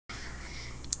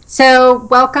So,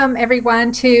 welcome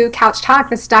everyone to Couch Talk.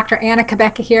 This is Dr. Anna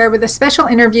Cabeca here with a special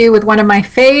interview with one of my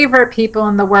favorite people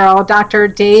in the world, Dr.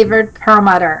 David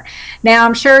Perlmutter. Now,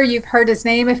 I'm sure you've heard his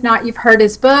name. If not, you've heard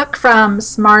his book, From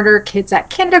Smarter Kids at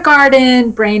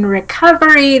Kindergarten, Brain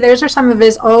Recovery. Those are some of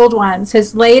his old ones.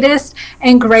 His latest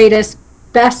and greatest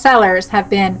bestsellers have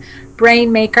been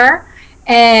Brain Maker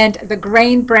and the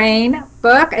Grain Brain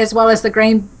book, as well as the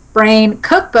Grain Brain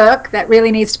cookbook that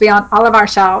really needs to be on all of our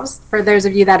shelves for those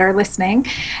of you that are listening.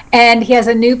 And he has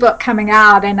a new book coming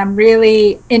out, and I'm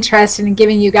really interested in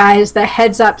giving you guys the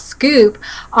heads up scoop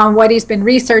on what he's been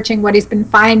researching, what he's been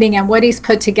finding, and what he's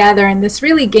put together in this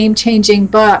really game-changing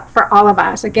book for all of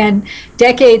us. Again,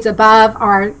 decades above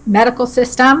our medical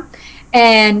system.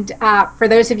 And for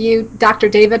those of you, Dr.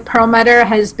 David Perlmutter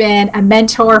has been a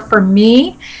mentor for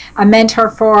me, a mentor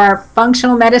for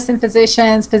functional medicine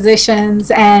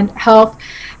physicians, and health,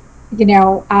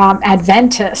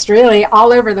 Adventists, really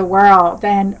all over the world.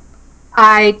 And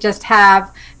I just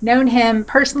have known him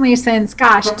personally since,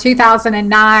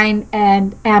 2009,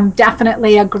 and am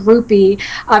definitely a groupie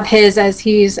of his as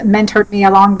he's mentored me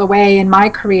along the way in my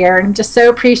career. And I'm just so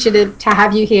appreciative to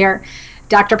have you here,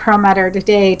 Dr. Perlmutter,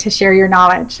 today to share your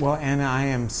knowledge. Well, Anna, I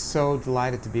am so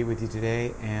delighted to be with you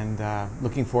today and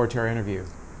looking forward to our interview.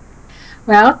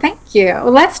 Well, thank you.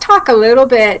 Let's talk a little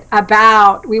bit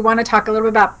about, we want to talk a little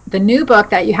bit about the new book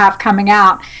that you have coming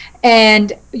out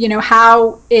and,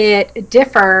 how it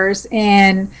differs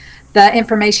in the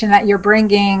information that you're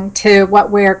bringing to what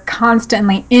we're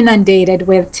constantly inundated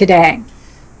with today.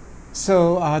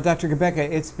 So, Dr. Cabeca,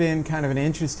 it's been kind of an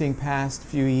interesting past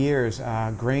few years.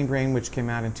 Grain Brain, which came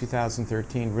out in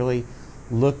 2013, really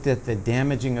looked at the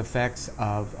damaging effects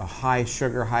of a high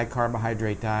sugar, high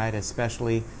carbohydrate diet,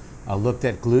 especially looked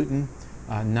at gluten,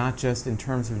 not just in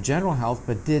terms of general health,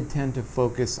 but did tend to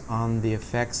focus on the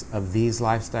effects of these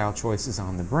lifestyle choices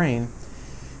on the brain.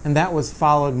 And that was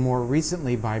followed more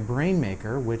recently by Brain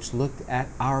Maker, which looked at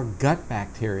our gut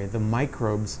bacteria, the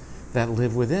microbes that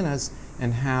live within us,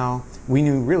 and how we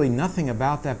knew really nothing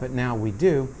about that, but now we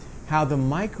do, how the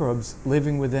microbes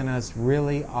living within us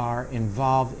really are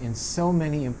involved in so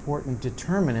many important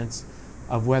determinants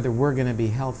of whether we're going to be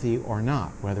healthy or not,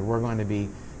 whether we're going to be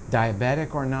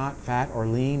diabetic or not, fat or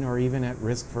lean, or even at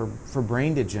risk for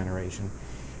brain degeneration.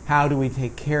 How do we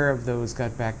take care of those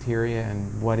gut bacteria,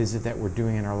 and what is it that we're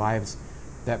doing in our lives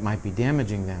that might be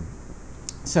damaging them?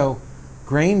 So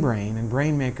Grain Brain and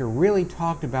Brain Maker really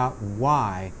talked about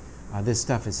why this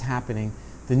stuff is happening.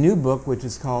 The new book, which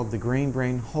is called The Grain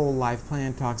Brain Whole Life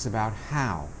Plan, talks about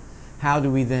how. How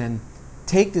do we then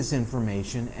take this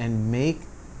information and make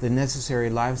the necessary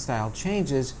lifestyle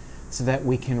changes so that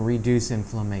we can reduce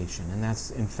inflammation? And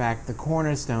that's, in fact, the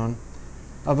cornerstone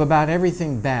of about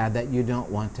everything bad that you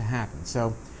don't want to happen.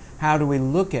 So how do we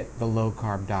look at the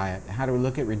low-carb diet? How do we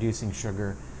look at reducing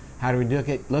sugar? How do we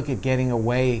look at getting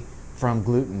away from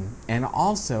gluten? And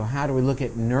also, how do we look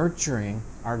at nurturing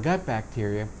our gut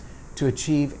bacteria to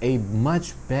achieve a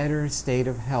much better state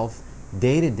of health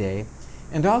day to day,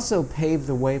 and also pave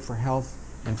the way for health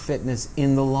and fitness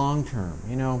in the long term?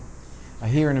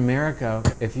 Here in America,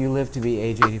 if you live to be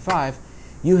age 85,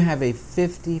 you have a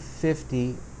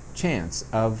 50-50 chance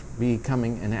of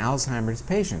becoming an Alzheimer's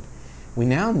patient. We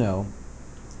now know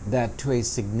that to a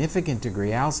significant degree,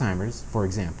 Alzheimer's, for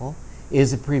example,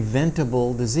 is a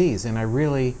preventable disease, and I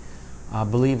really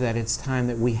believe that it's time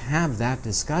that we have that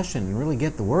discussion and really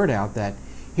get the word out that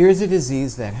here's a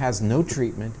disease that has no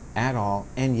treatment at all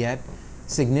and yet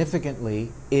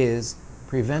significantly is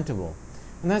preventable.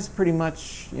 And that's pretty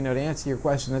much, to answer your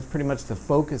question, that's pretty much the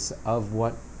focus of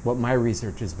what my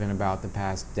research has been about the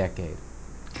past decade.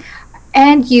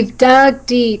 And you've dug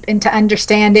deep into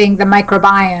understanding the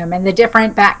microbiome and the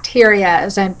different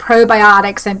bacterias and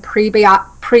probiotics and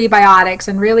prebiotics,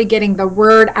 and really getting the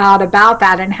word out about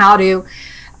that and how to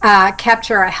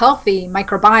capture a healthy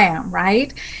microbiome,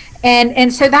 right?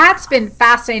 And so that's been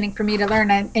fascinating for me to learn.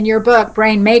 In your book,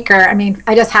 Brain Maker,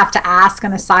 I just have to ask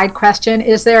on a side question,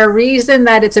 is there a reason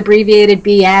that it's abbreviated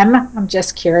BM? I'm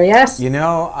just curious.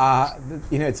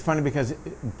 It's funny because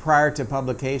prior to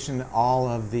publication, all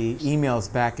of the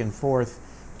emails back and forth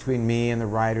between me and the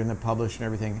writer and the publisher and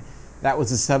everything, that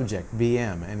was the subject,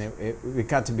 BM, and it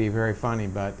got to be very funny,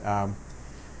 but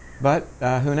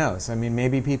who knows?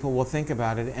 Maybe people will think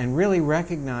about it and really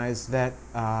recognize that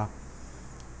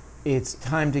it's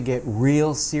time to get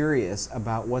real serious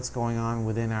about what's going on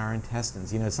within our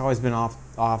intestines. It's always been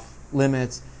off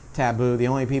limits, taboo. The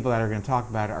only people that are going to talk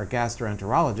about it are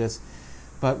gastroenterologists.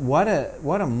 But what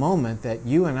a moment that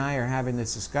you and I are having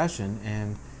this discussion,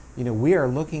 and we are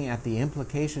looking at the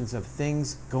implications of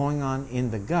things going on in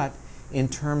the gut in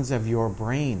terms of your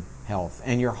brain health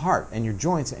and your heart and your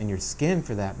joints and your skin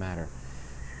for that matter.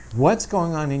 What's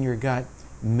going on in your gut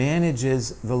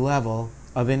manages the level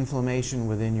of inflammation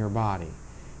within your body.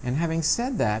 And having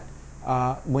said that,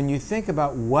 when you think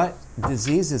about what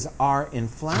diseases are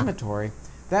inflammatory,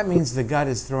 that means the gut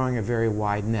is throwing a very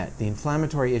wide net. The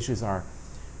inflammatory issues are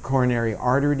coronary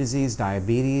artery disease,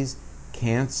 diabetes,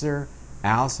 cancer,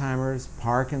 Alzheimer's,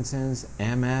 Parkinson's,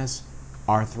 MS,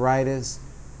 arthritis,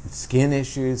 skin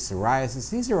issues, psoriasis.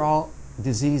 These are all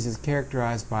diseases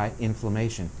characterized by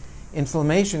inflammation.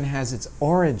 Inflammation has its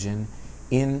origin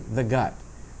in the gut.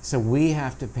 So we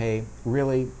have to pay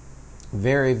really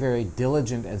very, very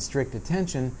diligent and strict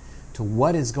attention to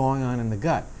what is going on in the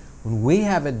gut. When we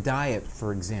have a diet,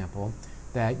 for example,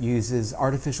 that uses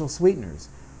artificial sweeteners,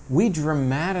 we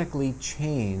dramatically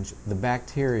change the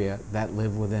bacteria that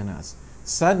live within us.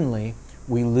 Suddenly,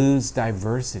 we lose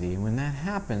diversity. When that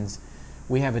happens,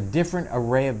 we have a different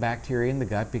array of bacteria in the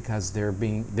gut because their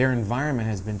environment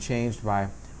has been changed by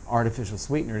artificial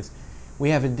sweeteners. We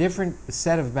have a different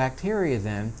set of bacteria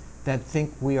then that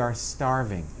think we are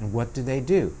starving. And what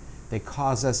do? They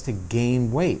cause us to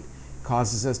gain weight,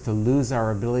 causes us to lose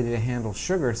our ability to handle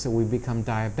sugar, so we become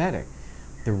diabetic.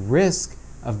 The risk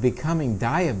of becoming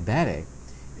diabetic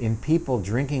in people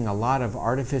drinking a lot of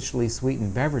artificially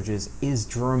sweetened beverages is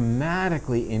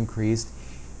dramatically increased,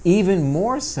 even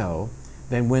more so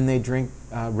than when they drink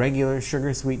regular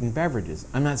sugar-sweetened beverages.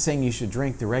 I'm not saying you should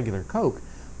drink the regular Coke.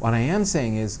 What I am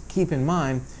saying is keep in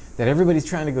mind that everybody's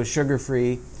trying to go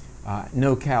sugar-free,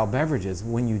 no-cal beverages.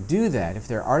 When you do that, if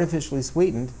they're artificially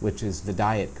sweetened, which is the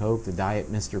Diet Coke, the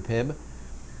Diet Mr. Pibb,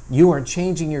 you are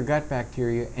changing your gut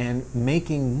bacteria and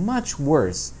making much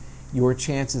worse your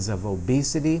chances of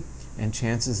obesity and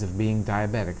chances of being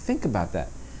diabetic. Think about that.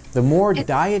 The more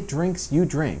diet drinks you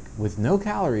drink with no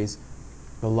calories,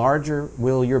 the larger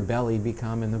will your belly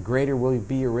become and the greater will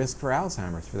be your risk for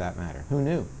Alzheimer's, for that matter. Who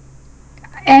knew?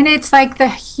 And it's like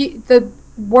the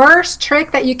worst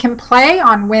trick that you can play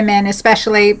on women,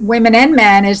 especially women and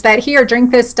men, is that here,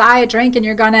 drink this diet drink and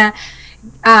you're going to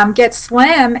get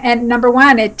slim. And number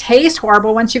one, it tastes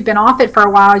horrible. Once you've been off it for a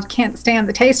while, you can't stand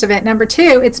the taste of it. Number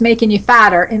two, it's making you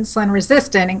fatter, insulin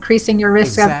resistant, increasing your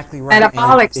risk of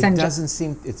metabolic syndrome. It doesn't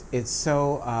seem, it's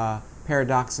so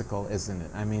paradoxical, isn't it?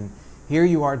 I mean, here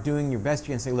you are doing your best.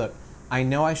 You can say, look, I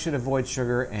know I should avoid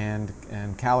sugar and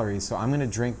calories, so I'm going to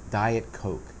drink Diet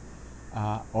Coke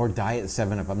or Diet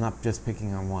 7-Up. I'm not just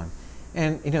picking on one.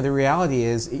 And you know, the reality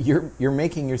is you're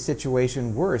making your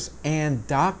situation worse, and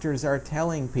doctors are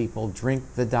telling people drink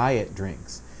the diet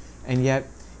drinks. And yet,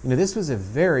 you know, this was a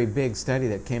very big study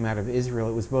that came out of Israel.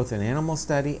 It was both an animal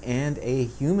study and a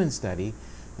human study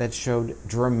that showed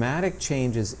dramatic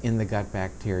changes in the gut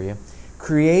bacteria,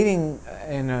 creating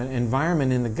an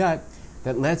environment in the gut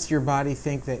that lets your body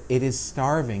think that it is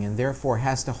starving and therefore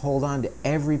has to hold on to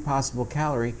every possible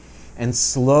calorie and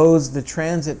slows the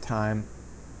transit time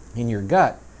in your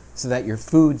gut so that your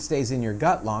food stays in your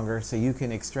gut longer so you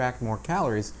can extract more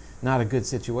calories. Not a good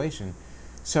situation.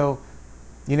 So,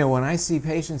 you know, when I see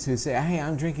patients who say, hey, I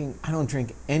don't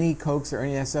drink any Cokes or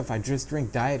any of that stuff, I just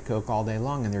drink Diet Coke all day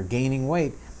long, and they're gaining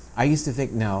weight, I used to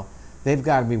think, no, they've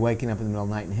got to be waking up in the middle of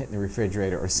the night and hitting the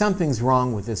refrigerator, or something's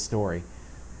wrong with this story.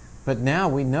 But now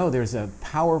we know there's a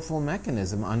powerful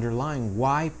mechanism underlying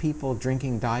why people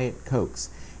drinking Diet Cokes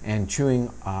and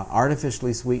chewing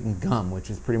artificially sweetened gum, which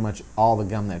is pretty much all the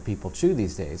gum that people chew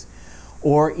these days,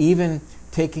 or even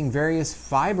taking various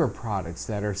fiber products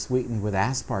that are sweetened with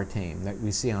aspartame that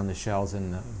we see on the shelves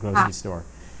in the grocery store.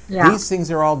 Yeah. These things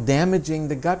are all damaging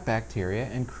the gut bacteria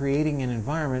and creating an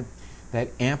environment that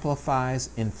amplifies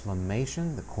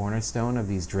inflammation, the cornerstone of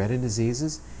these dreaded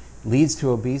diseases, leads to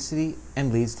obesity,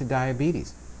 and leads to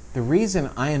diabetes. The reason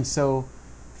I am so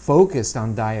focused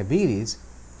on diabetes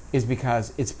is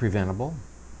because it's preventable.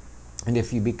 And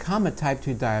if you become a type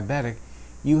 2 diabetic,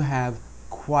 you have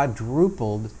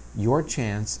quadrupled your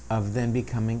chance of then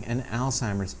becoming an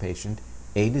Alzheimer's patient,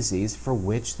 a disease for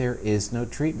which there is no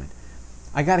treatment.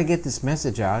 I got to get this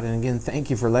message out, and again, thank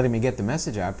you for letting me get the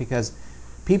message out, because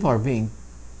people are being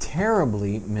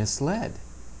terribly misled.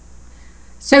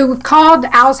 So we've called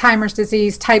Alzheimer's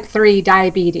disease type 3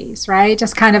 diabetes, right?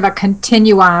 Just kind of a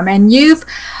continuum. And you've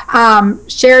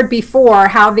shared before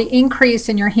how the increase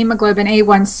in your hemoglobin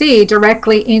A1C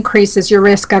directly increases your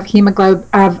risk of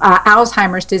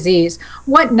Alzheimer's disease.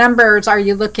 What numbers are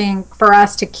you looking for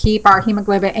us to keep our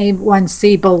hemoglobin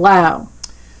A1C below?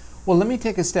 Well, let me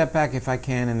take a step back, if I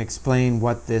can, and explain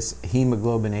what this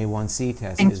hemoglobin A1C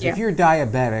test is. If you're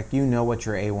diabetic, you know what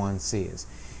your A1C is.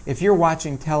 If you're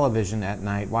watching television at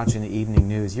night, watching the evening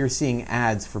news, you're seeing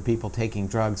ads for people taking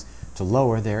drugs to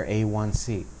lower their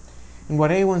A1C. And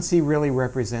what A1C really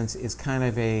represents is kind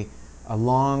of a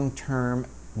long-term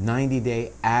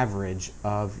 90-day average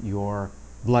of your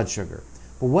blood sugar.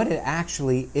 But what it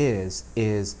actually is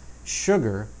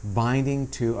sugar binding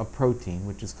to a protein,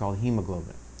 which is called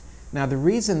hemoglobin. Now, the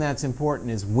reason that's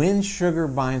important is when sugar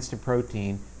binds to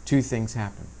protein, two things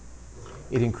happen.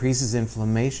 It increases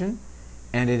inflammation,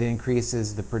 and it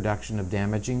increases the production of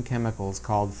damaging chemicals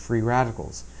called free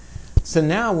radicals. So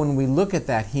now when we look at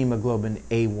that hemoglobin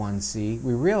A1C,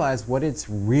 we realize what it's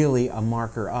really a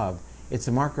marker of. It's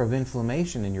a marker of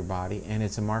inflammation in your body, and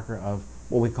it's a marker of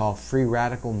what we call free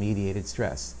radical mediated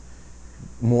stress.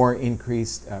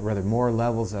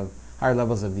 Higher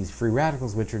levels of these free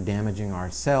radicals, which are damaging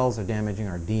our cells or damaging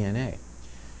our DNA.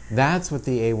 That's what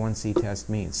the A1C test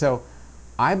means. So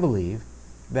I believe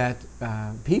that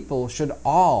people should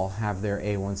all have their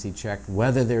A1C checked,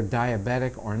 whether they're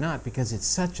diabetic or not, because it's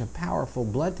such a powerful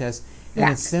blood test,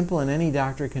 and it's simple and any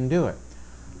doctor can do it.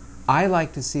 I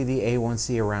like to see the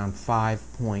A1C around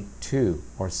 5.2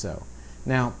 or so.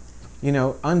 Now, you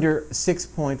know, under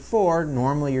 6.4,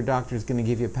 normally your doctor is going to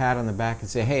give you a pat on the back and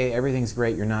say, hey, everything's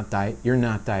great, you're not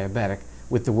diabetic,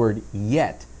 with the word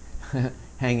yet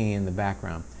hanging in the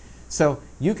background. So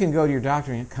you can go to your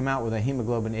doctor and come out with a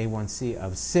hemoglobin A1C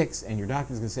of 6, and your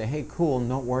doctor's going to say, hey, cool,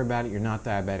 don't worry about it, you're not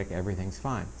diabetic, everything's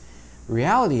fine. The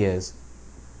reality is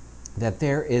that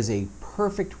there is a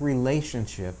perfect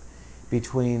relationship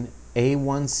between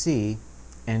A1C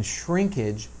and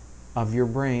shrinkage of your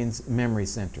brain's memory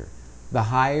center. The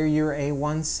higher your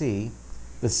A1C,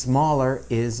 the smaller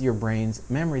is your brain's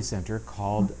memory center,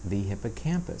 called the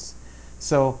hippocampus.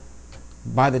 So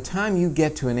by the time you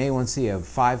get to an A1C of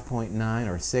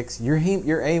 5.9 or 6, your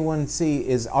A1C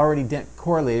is already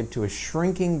correlated to a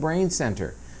shrinking brain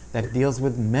center that deals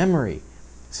with memory.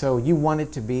 So you want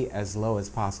it to be as low as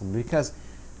possible, because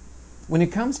when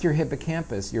it comes to your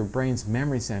hippocampus, your brain's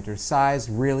memory center, size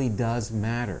really does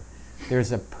matter.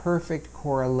 There's a perfect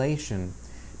correlation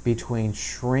between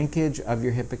shrinkage of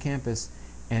your hippocampus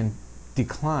and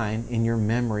decline in your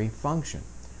memory function.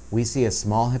 We see a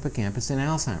small hippocampus in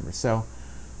Alzheimer's. So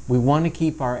we want to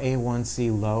keep our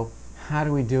A1C low. How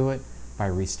do we do it? By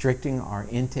restricting our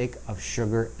intake of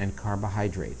sugar and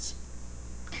carbohydrates.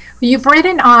 You've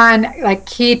written on like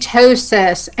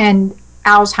ketosis and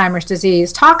Alzheimer's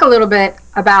disease. Talk a little bit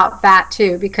about that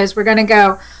too, because we're going to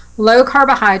go low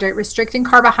carbohydrate, restricting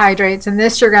carbohydrates, and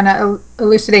this you're going to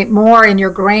elucidate more in your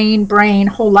brain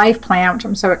whole life plan, which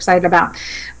I'm so excited about.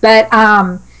 But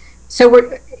so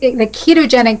we're the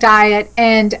ketogenic diet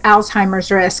and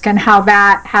Alzheimer's risk and how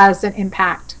that has an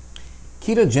impact.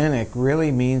 Ketogenic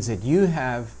really means that you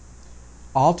have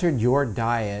altered your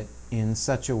diet in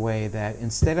such a way that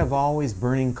instead of always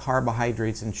burning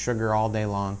carbohydrates and sugar all day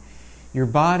long, your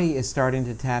body is starting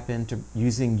to tap into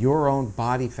using your own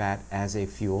body fat as a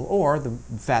fuel, or the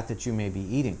fat that you may be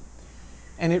eating.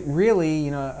 And it really,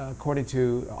 you know, according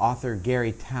to author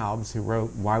Gary Taubes, who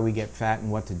wrote Why We Get Fat and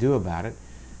What to Do About It,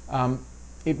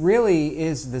 it really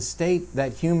is the state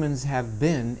that humans have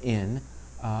been in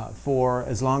for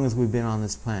as long as we've been on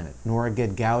this planet. Nora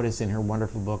Gedgaudas, in her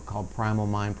wonderful book called Primal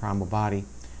Mind, Primal Body,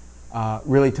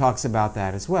 really talks about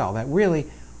that as well, that really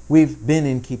we've been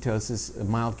in ketosis,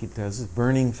 mild ketosis,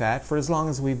 burning fat for as long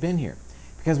as we've been here,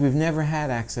 because we've never had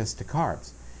access to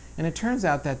carbs. And it turns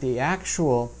out that the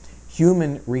actual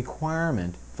human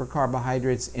requirement for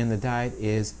carbohydrates in the diet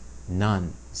is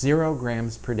none, 0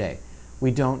 grams per day.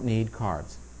 We don't need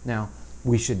carbs. Now,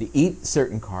 we should eat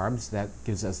certain carbs, that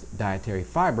gives us dietary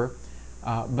fiber,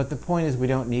 but the point is we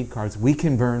don't need carbs. We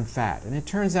can burn fat. And it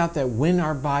turns out that when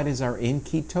our bodies are in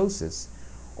ketosis,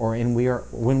 or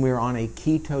when we are on a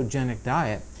ketogenic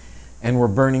diet and we're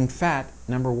burning fat,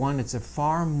 number one, it's a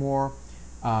far more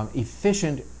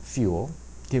efficient fuel,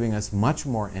 giving us much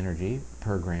more energy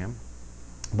per gram,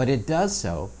 but it does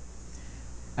so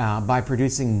by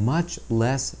producing much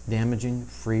less damaging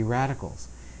free radicals.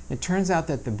 It turns out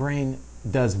that the brain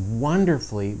does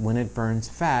wonderfully when it burns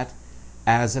fat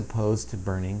as opposed to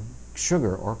burning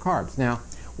sugar or carbs. Now,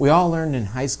 we all learned in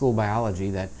high school biology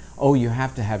that, oh, you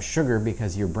have to have sugar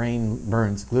because your brain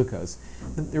burns glucose.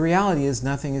 The reality is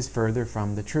nothing is further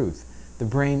from the truth. The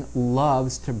brain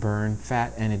loves to burn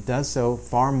fat, and it does so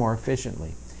far more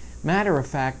efficiently. Matter of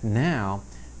fact, now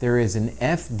there is an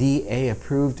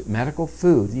FDA-approved medical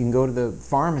food. You can go to the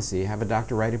pharmacy, have a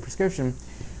doctor write a prescription,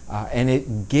 and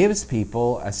it gives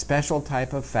people a special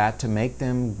type of fat to make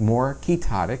them more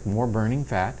ketotic, more burning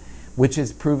fat, which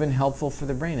is proven helpful for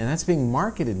the brain. And that's being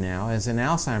marketed now as an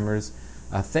Alzheimer's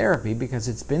therapy, because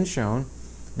it's been shown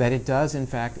that it does in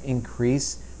fact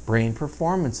increase brain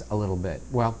performance a little bit.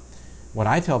 Well, what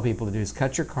I tell people to do is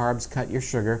cut your carbs, cut your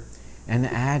sugar, and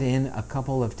add in a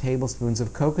couple of tablespoons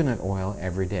of coconut oil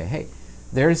every day. Hey,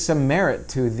 there's some merit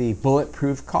to the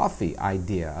bulletproof coffee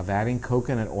idea of adding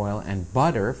coconut oil and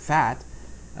butter, fat,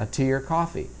 to your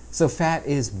coffee. So fat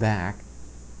is back,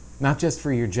 not just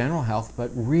for your general health,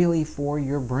 but really for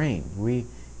your brain.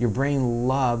 Your brain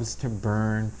loves to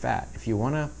burn fat. If you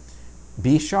want to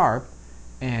be sharp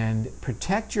and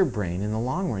protect your brain in the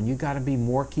long run, you got to be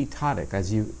more ketotic,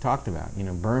 as you talked about.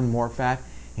 Burn more fat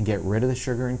and get rid of the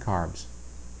sugar and carbs.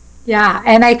 Yeah,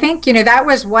 and I think, that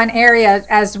was one area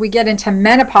as we get into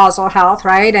menopausal health,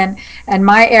 right? And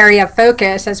my area of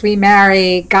focus as we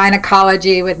marry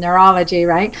gynecology with neurology,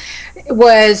 right,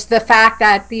 was the fact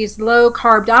that these low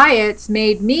carb diets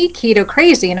made me keto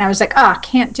crazy. And I was like, oh, I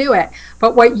can't do it.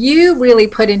 But what you really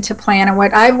put into plan and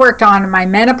what I've worked on in my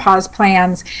menopause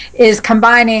plans is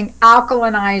combining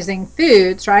alkalinizing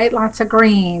foods, right? Lots of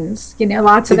greens,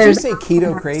 lots of those. Did you say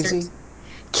keto crazy?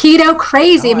 Keto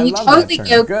crazy. Oh, I mean, you totally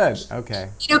go good. Okay.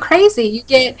 keto crazy. You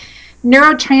get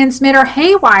neurotransmitter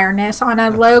haywireness on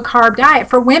a low carb diet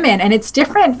for women, and it's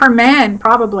different for men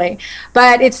probably,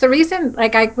 but it's the reason,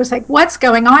 like, I was like, what's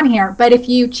going on here? But if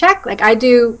you check, like I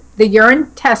do the urine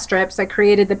test strips, I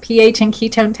created the pH and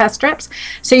ketone test strips.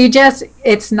 So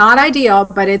it's not ideal,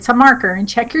 but it's a marker, and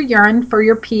check your urine for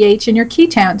your pH and your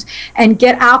ketones and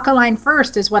get alkaline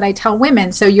first is what I tell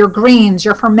women. So your greens,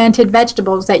 your fermented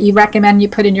vegetables that you recommend you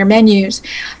put in your menus,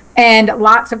 and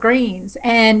lots of greens.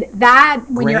 And that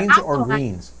when grains you're alkaline, or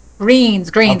greens? Greens.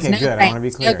 Okay, no good. Grains, I want to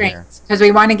be clear no greens, because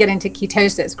we want to get into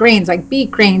ketosis. Greens like beet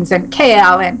greens and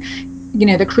kale and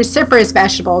the cruciferous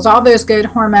vegetables, all those good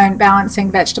hormone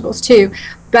balancing vegetables too.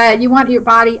 But you want your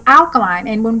body alkaline.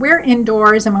 And when we're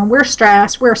indoors and when we're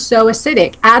stressed, we're so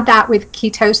acidic. Add that with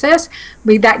ketosis,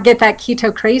 we get that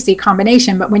keto crazy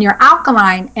combination. But when you're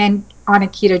alkaline and on a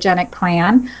ketogenic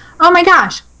plan, oh my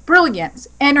gosh, brilliance,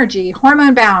 energy,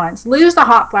 hormone balance, lose the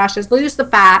hot flashes, lose the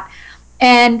fat.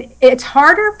 And it's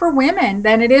harder for women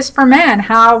than it is for men,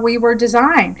 how we were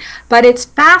designed. But it's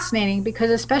fascinating because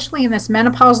especially in this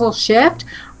menopausal shift,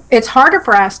 it's harder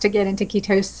for us to get into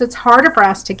ketosis. It's harder for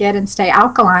us to get and stay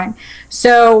alkaline.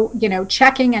 So,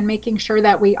 checking and making sure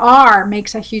that we are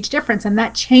makes a huge difference. And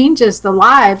that changes the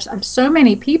lives of so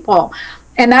many people.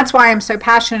 And that's why I'm so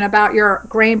passionate about your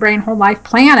Grain Brain Whole Life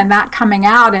plan and that coming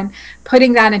out and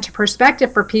putting that into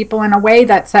perspective for people in a way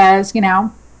that says,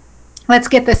 let's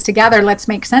get this together. Let's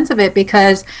make sense of it,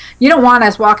 because you don't want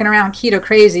us walking around keto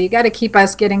crazy. You got to keep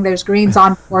us getting those greens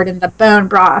on board and the bone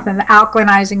broth and the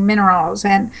alkalinizing minerals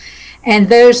and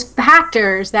those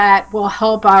factors that will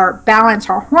help our balance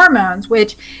our hormones,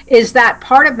 which is that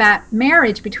part of that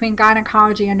marriage between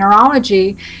gynecology and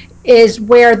neurology is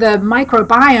where the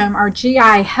microbiome, our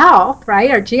GI health,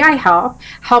 right? Our GI health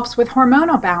helps with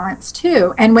hormonal balance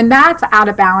too. And when that's out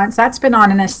of balance, that's been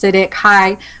on an acidic,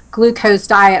 high glucose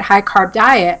diet, high carb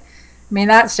diet. I mean,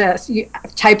 that's just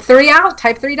type 3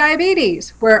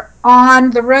 diabetes. We're on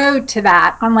the road to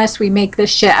that unless we make this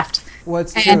shift. Well,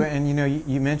 it's true. And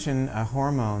you mentioned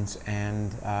hormones,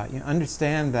 and you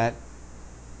understand that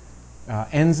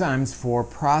enzymes for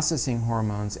processing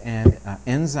hormones and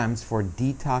enzymes for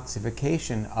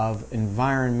detoxification of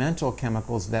environmental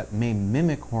chemicals that may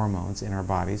mimic hormones in our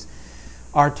bodies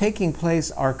are taking place,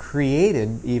 are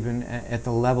created even at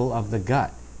the level of the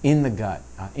gut, in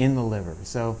the liver.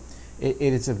 So it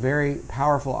is a very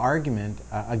powerful argument,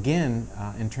 again,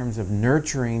 in terms of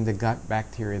nurturing the gut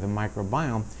bacteria, the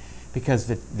microbiome, because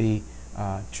the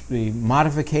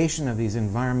modification of these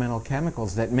environmental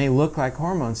chemicals that may look like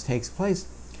hormones takes place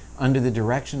under the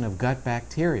direction of gut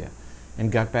bacteria.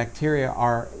 And gut bacteria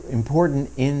are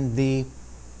important in the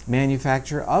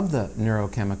manufacture of the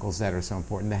neurochemicals that are so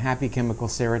important. The happy chemical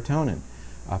serotonin,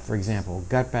 for example.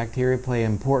 Gut bacteria play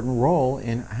an important role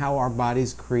in how our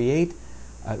bodies create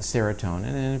serotonin.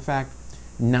 And in fact,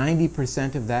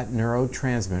 90% of that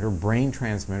neurotransmitter, brain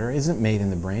transmitter, isn't made in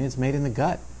the brain, it's made in the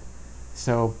gut.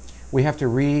 So we have to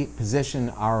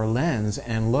reposition our lens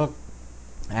and look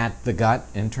at the gut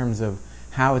in terms of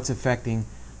how it's affecting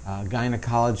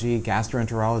gynecology,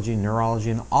 gastroenterology, neurology,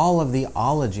 and all of the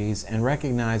ologies, and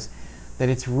recognize that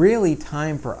it's really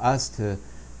time for us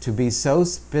to be so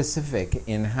specific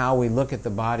in how we look at the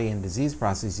body and disease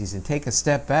processes and take a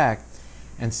step back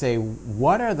and say,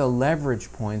 what are the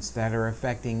leverage points that are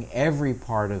affecting every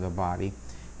part of the body?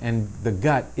 And the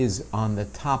gut is on the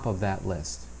top of that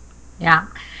list. Yeah.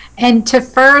 And to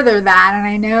further that, and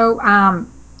I know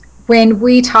when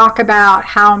we talk about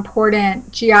how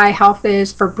important GI health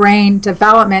is for brain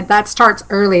development, that starts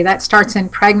early. That starts in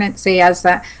pregnancy. As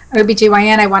the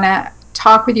OBGYN, I want to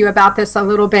talk with you about this a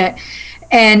little bit.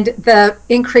 And the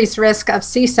increased risk of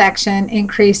C-section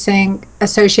increasing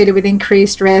associated with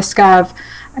increased risk of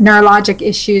neurologic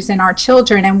issues in our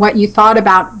children, and what you thought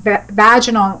about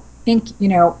vaginal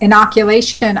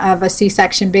inoculation of a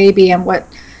C-section baby, and what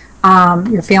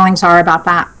your feelings are about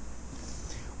that.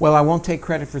 Well, I won't take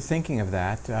credit for thinking of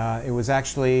that. It was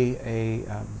actually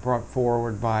brought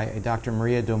forward by a Dr.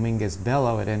 Maria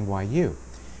Dominguez-Bello at NYU.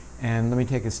 And let me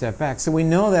take a step back. So we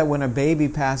know that when a baby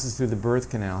passes through the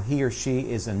birth canal, he or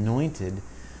she is anointed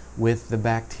with the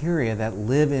bacteria that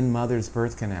live in mother's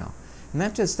birth canal. And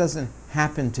that just doesn't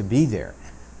happen to be there.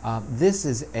 This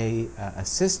is a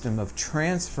system of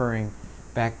transferring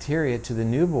bacteria to the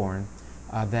newborn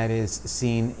that is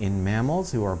seen in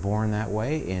mammals who are born that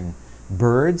way, in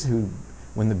birds who,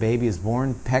 when the baby is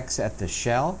born, pecks at the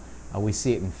shell. We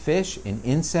see it in fish, in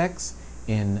insects,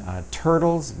 in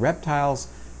turtles, reptiles,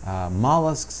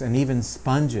 mollusks, and even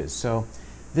sponges. So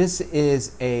this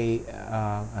is a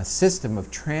system of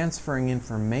transferring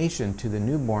information to the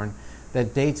newborn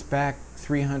that dates back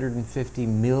 350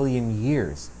 million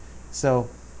years. So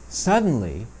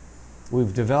suddenly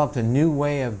we've developed a new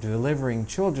way of delivering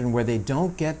children where they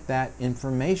don't get that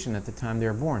information at the time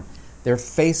they're born. Their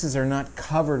faces are not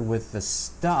covered with the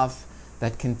stuff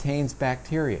that contains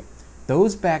bacteria.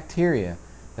 Those bacteria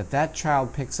that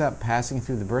child picks up passing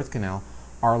through the birth canal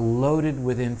are loaded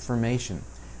with information.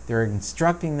 They're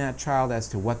instructing that child as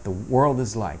to what the world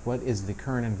is like. What is the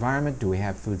current environment? Do we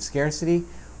have food scarcity?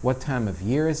 What time of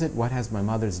year is it? What has my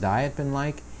mother's diet been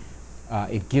like?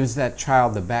 It gives that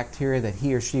child the bacteria that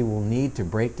he or she will need to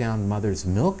break down mother's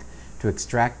milk, to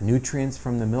extract nutrients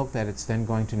from the milk that it's then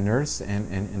going to nurse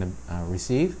and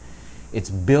receive. It's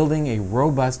building a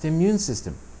robust immune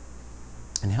system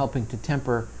and helping to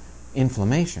temper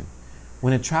inflammation.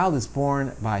 When a child is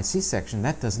born by C-section,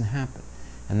 that doesn't happen.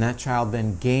 And that child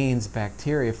then gains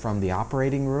bacteria from the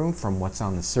operating room, from what's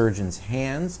on the surgeon's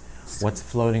hands, what's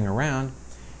floating around,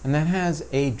 and that has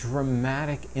a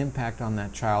dramatic impact on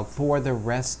that child for the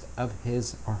rest of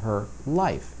his or her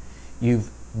life.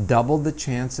 You've doubled the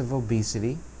chance of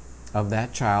obesity of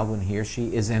that child when he or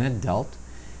she is an adult.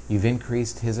 You've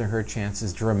increased his or her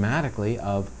chances dramatically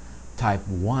of type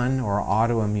 1 or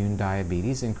autoimmune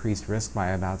diabetes, increased risk by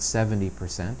about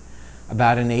 70%,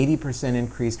 about an 80%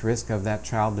 increased risk of that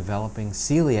child developing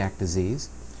celiac disease.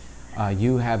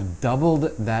 You have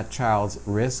doubled that child's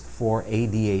risk for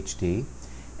ADHD,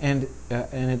 and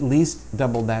at least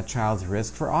doubled that child's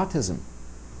risk for autism.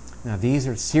 Now, these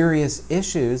are serious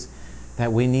issues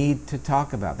that we need to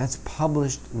talk about. That's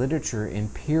published literature in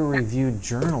peer-reviewed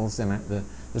journals, and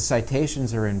the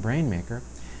citations are in BrainMaker.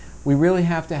 We really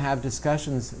have to have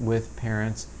discussions with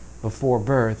parents before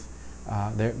birth,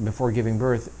 before giving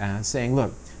birth, saying,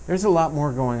 look, there's a lot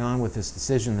more going on with this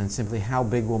decision than simply how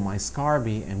big will my scar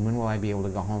be and when will I be able to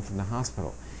go home from the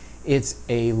hospital. It's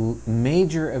a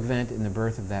major event in the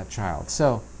birth of that child.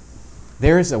 So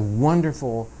there's a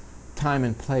wonderful time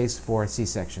and place for a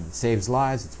C-section. It saves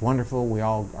lives, it's wonderful, we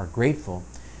all are grateful.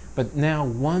 But now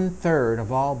 1/3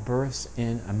 of all births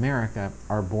in America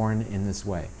are born in this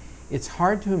way. It's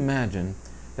hard to imagine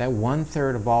that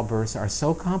 1/3 of all births are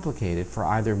so complicated for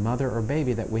either mother or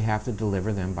baby that we have to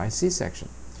deliver them by C-section.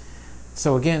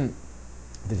 So again,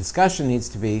 the discussion needs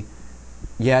to be,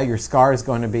 yeah, your scar is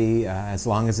going to be as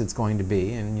long as it's going to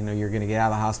be, and you're going to get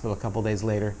out of the hospital a couple days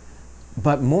later.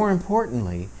 But more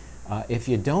importantly, if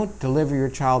you don't deliver your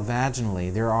child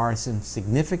vaginally, there are some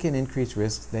significant increased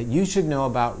risks that you should know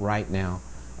about right now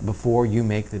before you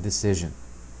make the decision.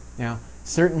 Now,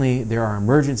 certainly there are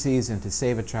emergencies, and to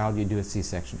save a child, you do a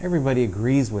C-section. Everybody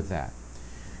agrees with that.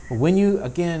 But when you,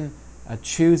 again,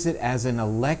 choose it as an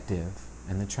elective,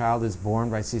 and the child is born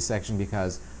by C-section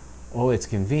because, oh, it's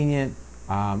convenient,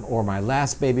 or my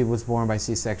last baby was born by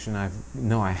C-section,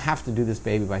 I have to do this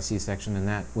baby by C-section, and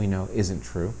that we know isn't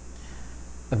true.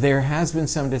 There has been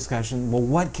some discussion, well,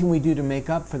 what can we do to make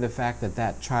up for the fact that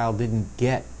that child didn't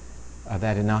get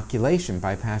that inoculation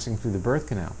by passing through the birth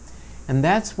canal? And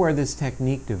that's where this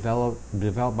technique developed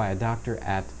by a doctor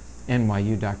at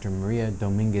NYU, Dr. Maria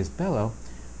Dominguez-Bello,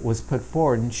 was put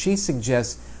forward. And she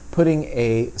suggests putting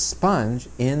a sponge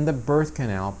in the birth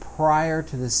canal prior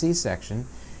to the C-section,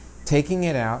 taking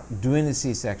it out, doing the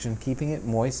C-section, keeping it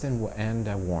moist and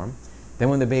warm. Then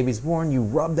when the baby's born, you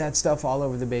rub that stuff all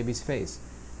over the baby's face.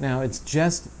 Now, it's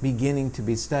just beginning to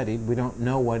be studied. We don't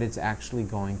know what it's actually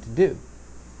going to do.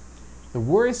 The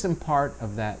worrisome part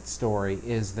of that story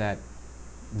is that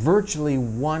virtually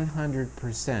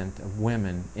 100% of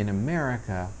women in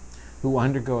America who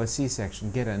undergo a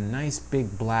C-section get a nice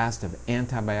big blast of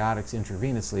antibiotics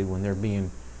intravenously when they're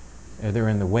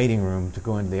in the waiting room to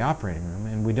go into the operating room,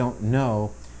 and we don't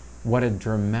know what a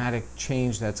dramatic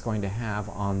change that's going to have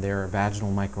on their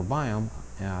vaginal microbiome.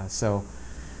 So,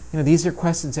 these are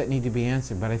questions that need to be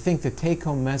answered. But I think the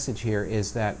take-home message here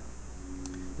is that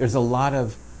there's a lot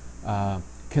of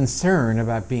concern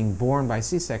about being born by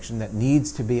C-section that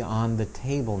needs to be on the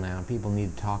table now. People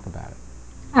need to talk about it.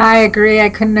 I agree. I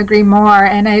couldn't agree more.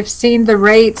 And I've seen the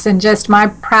rates in just my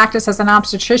practice as an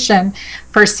obstetrician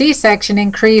for C-section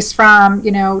increase from,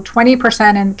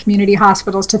 20% in community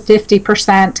hospitals to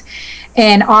 50%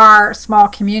 in our small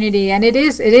community. And it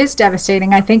is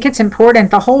devastating. I think it's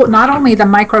important, not only the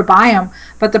microbiome,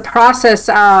 but the process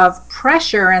of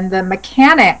pressure and the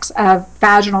mechanics of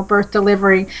vaginal birth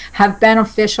delivery have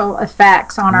beneficial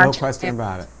effects on our No question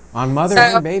about it. On mother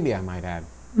and baby, I might add.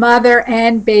 Mother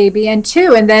and baby, and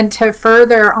then to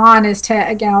further on is to,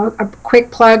 again, a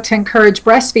quick plug to encourage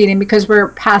breastfeeding, because we're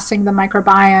passing the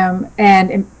microbiome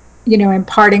and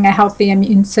imparting a healthy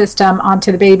immune system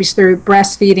onto the babies through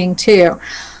breastfeeding too.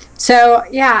 So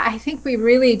yeah, I think we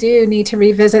really do need to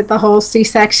revisit the whole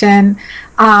C-section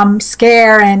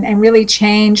scare and really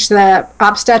change the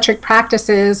obstetric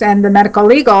practices and the medical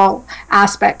legal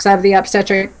aspects of the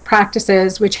obstetric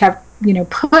practices, which have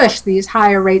push these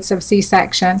higher rates of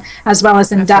C-section as well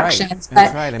as inductions.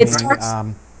 That's right. It starts,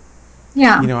 I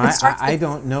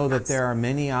don't know that there are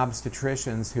many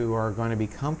obstetricians who are going to be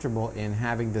comfortable in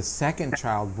having the second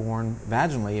child born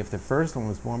vaginally if the first one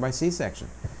was born by C-section.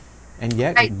 And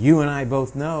yet, you and I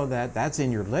both know that that's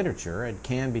in your literature. It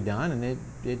can be done, and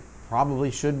it probably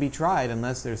should be tried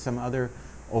unless there's some other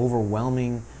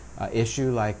overwhelming issue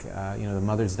like the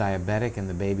mother's diabetic and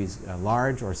the baby's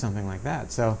large or something like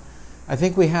that. So I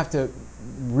think we have to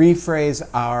rephrase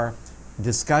our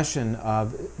discussion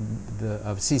of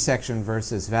C-section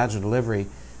versus vaginal delivery,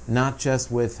 not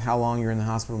just with how long you're in the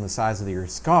hospital and the size of your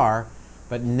scar,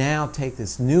 but now take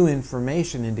this new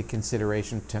information into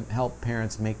consideration to help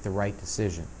parents make the right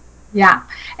decision. Yeah,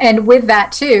 and with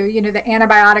that too, the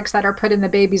antibiotics that are put in the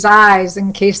baby's eyes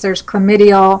in case there's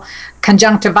chlamydial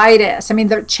conjunctivitis. I mean,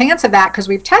 the chance of that, because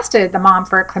we've tested the mom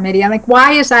for chlamydia, I'm like,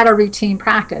 why is that a routine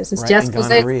practice? It's just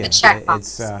because it's a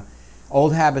checkbox.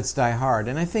 Old habits die hard,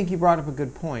 and I think you brought up a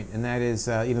good point, and that is,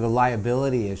 the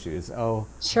liability issues. Oh,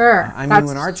 sure. I mean,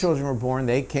 when our children were born,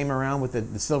 they came around with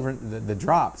the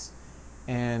drops,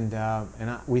 and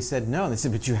we said no. And they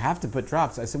said, but you have to put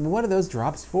drops. I said, well, what are those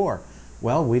drops for?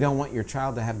 Well, we don't want your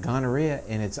child to have gonorrhea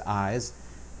in its eyes.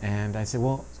 And I said,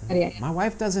 well, my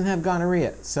wife doesn't have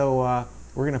gonorrhea, so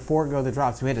we're going to forego the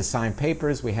drops. We had to sign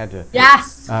papers. We had to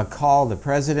call the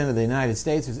President of the United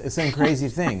States. It's some crazy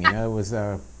thing. It was.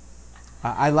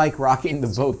 I like rocking the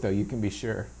boat, though, you can be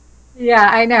sure. Yeah,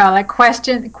 I know. Like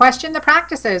question the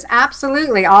practices.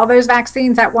 Absolutely. All those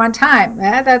vaccines at one time.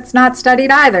 That's not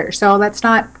studied either. So let's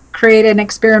not create an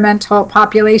experimental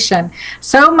population.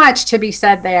 So much to be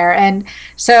said there. And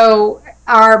so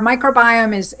our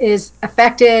microbiome is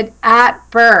affected at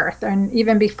birth and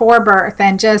even before birth,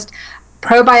 and just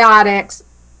probiotics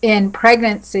in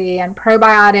pregnancy and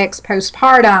probiotics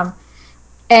postpartum,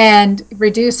 and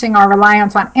reducing our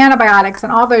reliance on antibiotics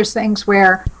and all those things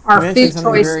where our food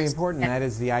choices. Very important, and that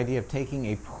is the idea of taking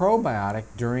a probiotic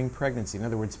during pregnancy. In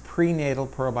other words, prenatal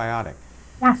probiotic.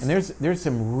 Yes. And there's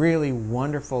some really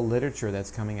wonderful literature that's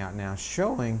coming out now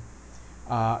showing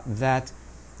that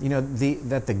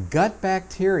the gut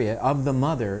bacteria of the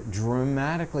mother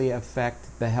dramatically affect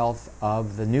the health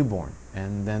of the newborn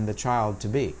and then the child to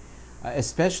be,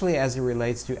 especially as it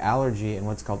relates to allergy and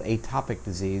what's called atopic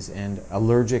disease and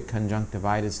allergic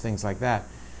conjunctivitis, things like that.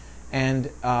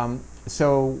 And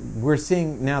so we're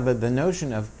seeing now the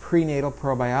notion of prenatal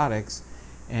probiotics.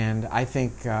 And I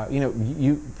think,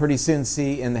 you pretty soon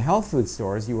see in the health food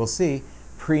stores, you will see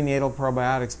prenatal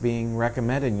probiotics being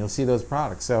recommended, and you'll see those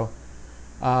products. So,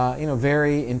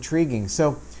 very intriguing.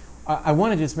 So I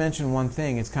want to just mention one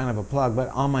thing. It's kind of a plug, but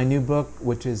on my new book,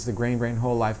 which is the Grain Brain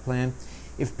Whole Life Plan,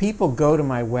 if people go to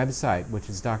my website, which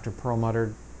is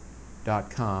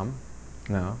drperlmutter.com,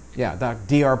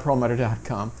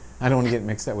 drperlmutter.com. I don't want to get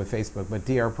mixed up with Facebook, but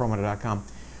drperlmutter.com.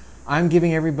 I'm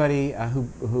giving everybody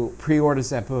who pre-orders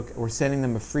that book, we're sending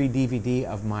them a free DVD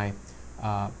of my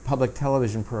public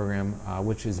television program,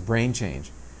 which is Brain Change.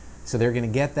 So they're going to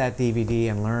get that DVD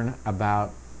and learn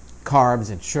about carbs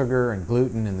and sugar and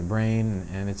gluten in the brain.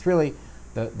 And it's really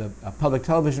the public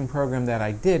television program that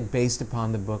I did based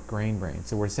upon the book Grain Brain.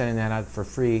 So we're sending that out for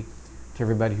free to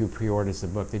everybody who pre-orders the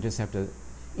book. They just have to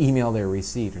email their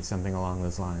receipt or something along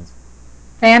those lines.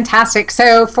 Fantastic.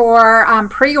 So for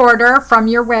pre-order from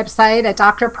your website at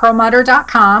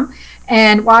drperlmutter.com,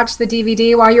 and watch the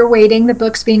DVD while you're waiting. The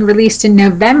book's being released in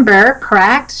November,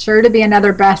 correct? Sure to be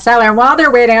another bestseller. And while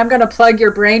they're waiting, I'm going to plug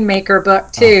your Brain Maker book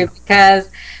too, because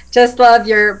Just love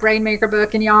your Brain Maker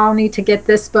book, and y'all need to get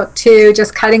this book too.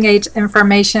 Just cutting edge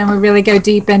information. We really go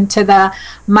deep into the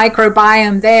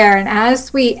microbiome there. And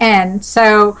as we end,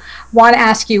 so want to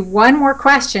ask you one more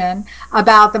question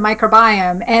about the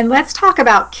microbiome, and let's talk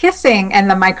about kissing and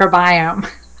the microbiome.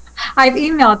 I've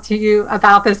emailed to you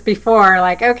about this before,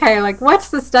 like, okay, like what's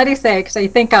the study say? Because I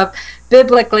think of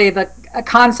biblically the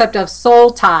concept of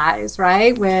soul ties,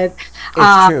 right? With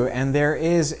it's true, and there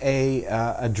is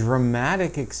a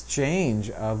dramatic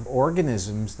exchange of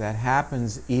organisms that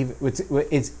happens. Even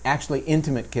it's actually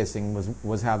intimate kissing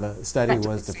was how the study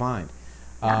was defined,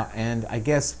 and I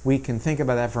guess we can think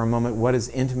about that for a moment. What is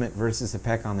intimate versus a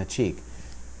peck on the cheek?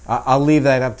 I'll leave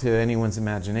that up to anyone's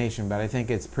imagination, but I think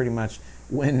it's pretty much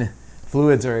when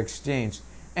fluids are exchanged,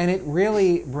 and it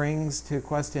really brings to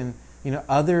question, you know,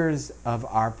 others of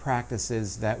our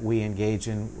practices that we engage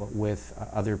in with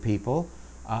other people,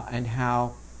 and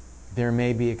how there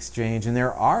may be exchange, and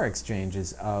there are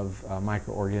exchanges of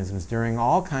microorganisms during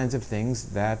all kinds of things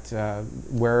that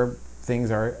where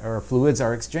things are or fluids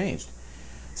are exchanged.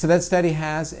 So that study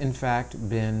has, in fact,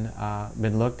 been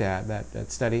looked at. That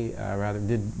study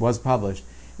was published.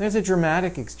 And there's a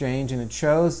dramatic exchange, and it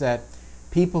shows that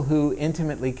people who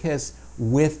intimately kiss,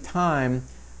 with time,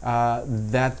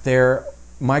 that their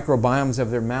microbiomes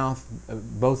of their mouth,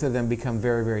 both of them become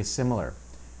very, very similar.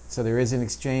 So there is an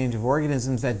exchange of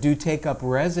organisms that do take up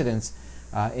residence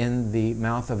in the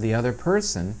mouth of the other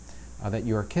person that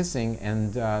you are kissing,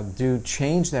 and do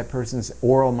change that person's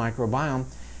oral microbiome.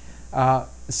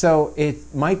 So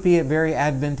it might be a very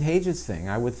advantageous thing.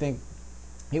 I would think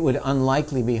it would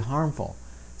unlikely be harmful.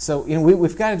 So, you know,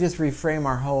 we've got to just reframe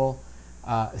our whole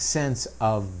sense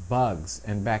of bugs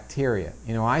and bacteria.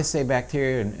 You know, I say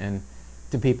bacteria, and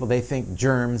to people they think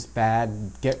germs,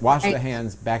 bad, wash the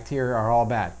hands, bacteria are all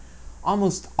bad.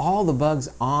 Almost all the bugs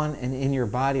on and in your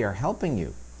body are helping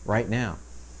you right now.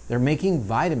 They're making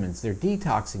vitamins, they're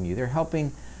detoxing you, they're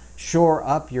helping shore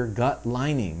up your gut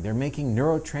lining, they're making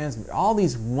neurotransmitters, all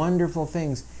these wonderful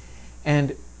things.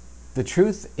 And the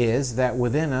truth is that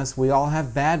within us we all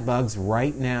have bad bugs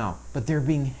right now, but they're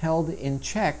being held in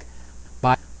check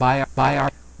by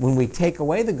our. When we take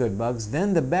away the good bugs,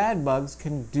 then the bad bugs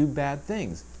can do bad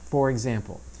things. For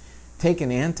example, take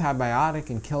an antibiotic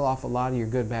and kill off a lot of your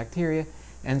good bacteria,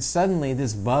 and suddenly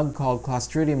this bug called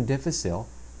Clostridium difficile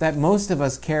that most of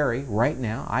us carry right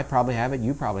now, I probably have it,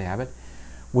 you probably have it.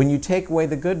 When you take away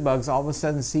the good bugs, all of a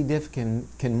sudden C. diff can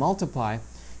multiply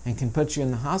and can put you in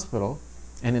the hospital,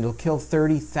 and it'll kill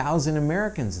 30,000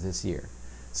 Americans this year.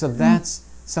 So that's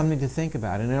something to think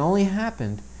about. And it only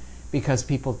happened because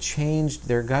people changed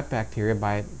their gut bacteria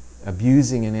by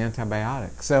abusing an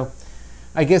antibiotic. So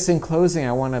I guess in closing,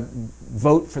 I want to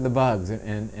vote for the bugs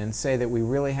and say that we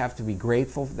really have to be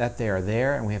grateful that they are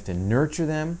there, and we have to nurture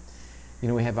them. You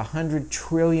know, we have 100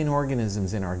 trillion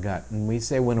organisms in our gut, and we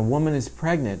say when a woman is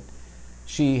pregnant,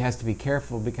 she has to be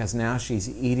careful because now she's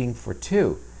eating for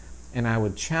two. And I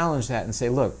would challenge that and say,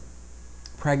 look,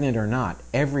 pregnant or not,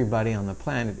 everybody on the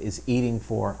planet is eating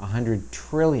for 100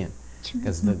 trillion,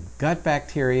 because the gut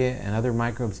bacteria and other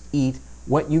microbes eat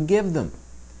what you give them,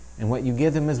 and what you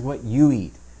give them is what you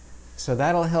eat. So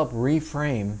that'll help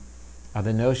reframe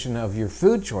the notion of your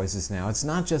food choices now. It's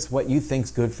not just what you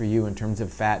think's good for you in terms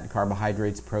of fat,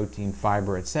 carbohydrates, protein,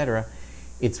 fiber, etc.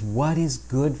 It's what is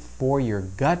good for your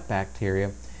gut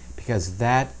bacteria, because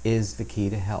that is the key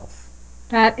to health.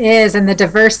 That is, and the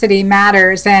diversity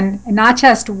matters, and not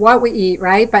just what we eat,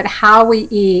 right, but how we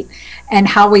eat and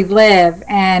how we live.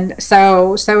 And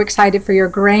so excited for your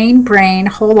Brain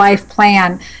Whole Life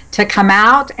Plan to come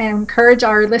out, and encourage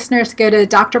our listeners to go to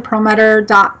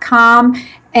drperlmutter.com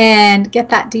and get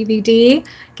that DVD,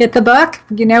 get the book.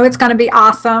 You know it's going to be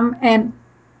awesome. And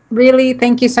really,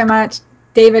 thank you so much,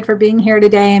 David, for being here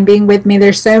today and being with me.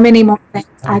 There's so many more things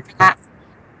I could ask.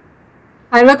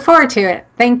 I look forward to it.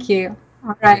 Thank you.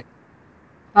 All right.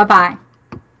 Bye-bye.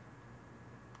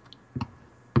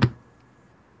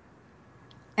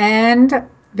 And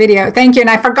video. Thank you. And I forgot